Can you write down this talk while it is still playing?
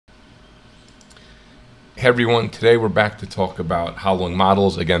Hey everyone, today we're back to talk about hollowing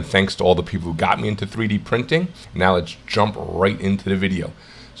models. Again, thanks to all the people who got me into 3D printing. Now let's jump right into the video.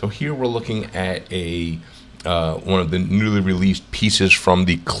 So here we're looking at one of the newly released pieces from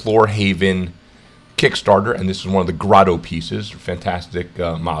the Chlorhaven Kickstarter, and this is one of the Grotto pieces. Fantastic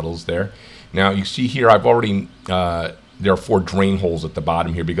models there. Now you see here I've already, there are 4 drain holes at the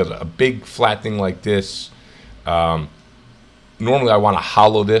bottom here because a big flat thing like this, normally I want to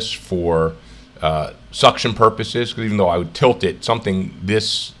hollow this for suction purposes, because even though I would tilt it, something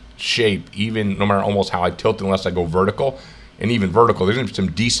this shape, even no matter almost how I tilt it, unless I go vertical, and even vertical, there's going to be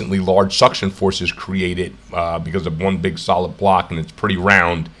some decently large suction forces created because of one big solid block, and it's pretty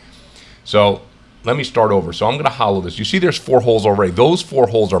round. So let me start over. So I'm going to hollow this. You see there's 4 holes already. Those 4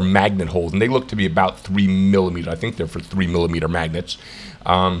 holes are magnet holes, and they look to be about 3 millimeters. I think they're for 3 millimeter magnets.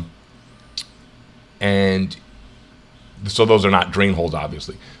 And so those are not drain holes,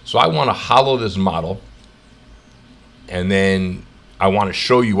 obviously. So I want to hollow this model, and then I want to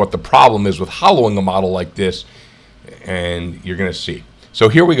show you what the problem is with hollowing a model like this, and you're going to see. So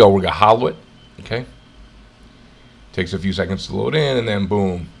here we go. We're going to hollow it, okay? Takes a few seconds to load in, and then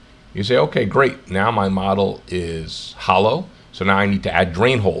boom. You say, okay, great. Now my model is hollow, so now I need to add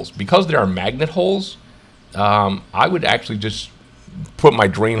drain holes. Because there are magnet holes, I would actually just put my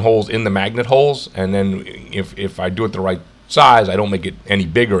drain holes in the magnet holes, and then if I do it the right size, I don't make it any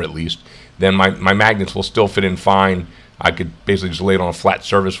bigger at least, then my magnets will still fit in fine. I could basically just lay it on a flat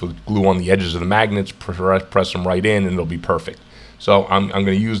surface with glue on the edges of the magnets, press them right in, and it'll be perfect. So I'm going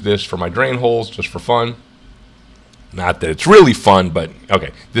to use this for my drain holes just for fun. Not that it's really fun, but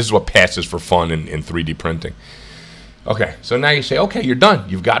okay, this is what passes for fun in 3D printing. Okay, so now you say, okay, you're done.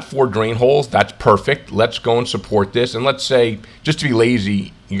 You've got 4 drain holes. That's perfect. Let's go and support this. And let's say, just to be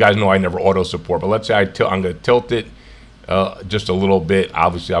lazy, you guys know I never auto support, but let's say I'm going to tilt it just a little bit.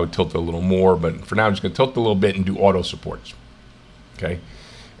 Obviously, I would tilt it a little more, but for now, I'm just going to tilt it a little bit and do auto supports. Okay,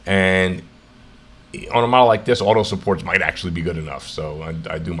 and on a model like this, auto supports might actually be good enough. So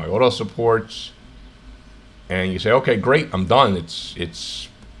I do my auto supports, and you say, okay, great, I'm done. It's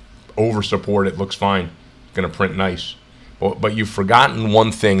over support. It looks fine. Going to print nice. But you've forgotten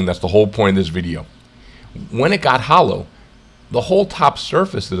one thing, and that's the whole point of this video. When it got hollow, the whole top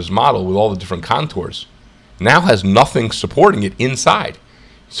surface of this model with all the different contours now has nothing supporting it inside.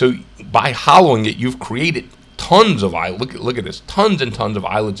 So by hollowing it, you've created tons of eyelets. Look at this, tons and tons of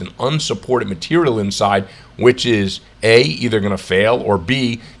eyelets and unsupported material inside, which is A, either going to fail, or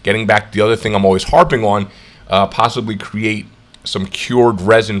B, getting back to the other thing I'm always harping on, possibly create some cured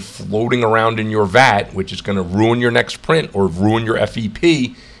resin floating around in your vat, which is going to ruin your next print or ruin your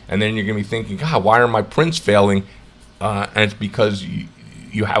FEP, and then you're going to be thinking, God, why are my prints failing? And it's because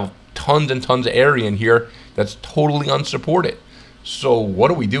you have tons and tons of area in here that's totally unsupported. So what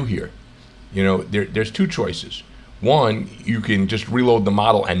do we do here? You know, there's 2 choices. One, you can just reload the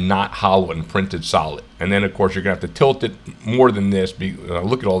model and not hollow it and print it solid. And then, of course, you're going to have to tilt it more than this.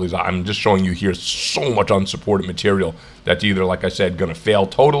 Look at all these. I'm just showing you here so much unsupported material that's either, like I said, going to fail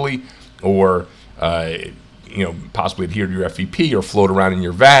totally or, you know, possibly adhere to your FEP or float around in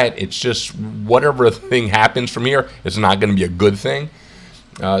your vat. It's just whatever thing happens from here, it's not going to be a good thing.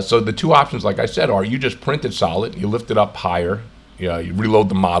 So the 2 options, like I said, are you just print it solid, you lift it up higher, you reload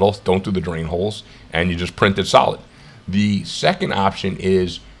the model, don't do the drain holes, and you just print it solid. The second option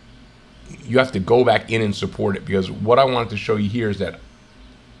is you have to go back in and support it, because what I wanted to show you here is that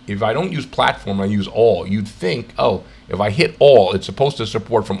if I don't use platform, I use all. You'd think, oh, if I hit all, it's supposed to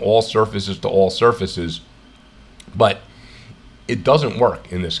support from all surfaces to all surfaces, but it doesn't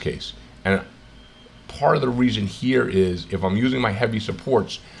work in this case. And part of the reason here is if I'm using my heavy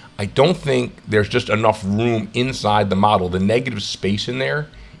supports, I don't think there's just enough room inside the model. The negative space in there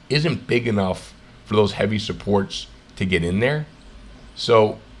isn't big enough for those heavy supports to get in there.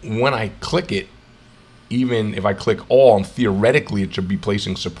 So when I click it, even if I click all, and theoretically it should be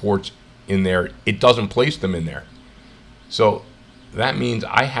placing supports in there, it doesn't place them in there. So that means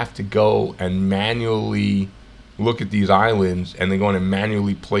I have to go and manually look at these islands and then go in and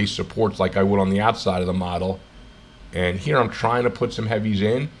manually place supports like I would on the outside of the model. And here I'm trying to put some heavies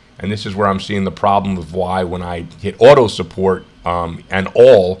in, and this is where I'm seeing the problem of why when I hit auto support and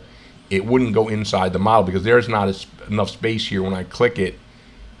all, it wouldn't go inside the model, because there's not enough space here when I click it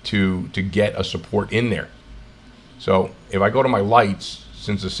to get a support in there. So if I go to my lights,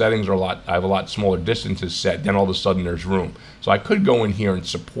 since the settings are I have a lot smaller distances set, then all of a sudden there's room. So I could go in here and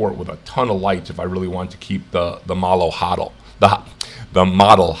support with a ton of lights if I really want to keep the model hollow,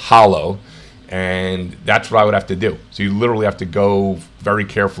 and that's what I would have to do. So you literally have to go very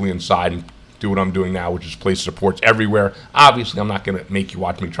carefully inside and do what I'm doing now, which is place supports everywhere. Obviously, I'm not going to make you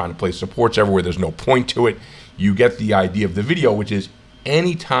watch me trying to place supports everywhere. There's no point to it. You get the idea of the video, which is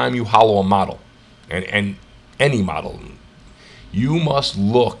anytime you hollow a model, and any model, you must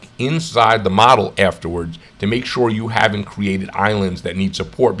look inside the model afterwards to make sure you haven't created islands that need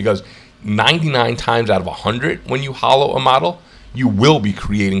support, because 99 times out of 100 when you hollow a model, you will be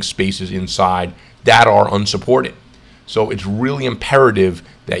creating spaces inside that are unsupported. So it's really imperative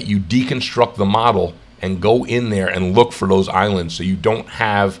that you deconstruct the model and go in there and look for those islands so you don't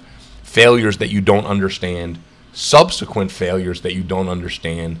have failures that you don't understand, subsequent failures that you don't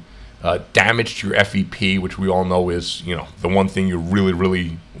understand, damage to your FEP, which we all know is, you know, the one thing you really,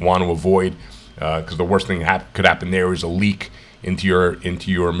 really want to avoid, because the worst thing could happen there is a leak into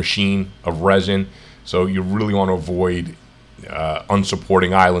your machine of resin. So you really want to avoid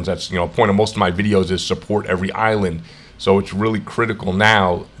unsupporting islands. That's, you know, the point of most of my videos is support every island. So it's really critical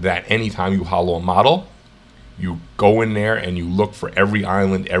now that anytime you hollow a model, you go in there and you look for every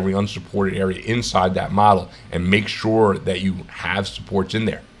island, every unsupported area inside that model, and make sure that you have supports in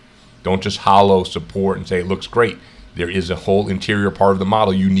there. Don't just hollow support and say it looks great. There is a whole interior part of the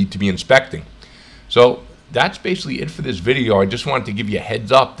model you need to be inspecting. So that's basically it for this video. I just wanted to give you a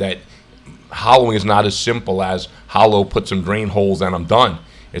heads up that hollowing is not as simple as hollow, put some drain holes, and I'm done.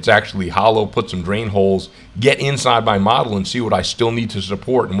 It's actually hollow, put some drain holes, get inside my model and see what I still need to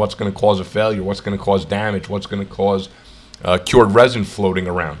support and what's going to cause a failure, what's going to cause damage, what's going to cause cured resin floating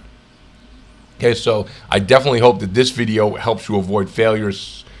around. Okay, so I definitely hope that this video helps you avoid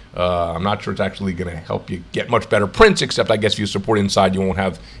failures. I'm not sure it's actually going to help you get much better prints, except I guess if you support inside, you won't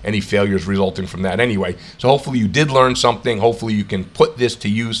have any failures resulting from that anyway. So hopefully you did learn something. Hopefully you can put this to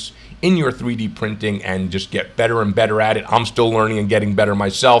use in your 3D printing and just get better and better at it. I'm still learning and getting better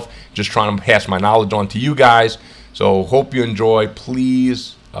myself, just trying to pass my knowledge on to you guys. So hope you enjoy.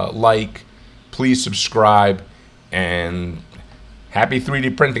 Please like, please subscribe, and happy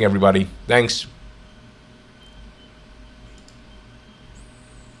 3D printing, everybody. Thanks.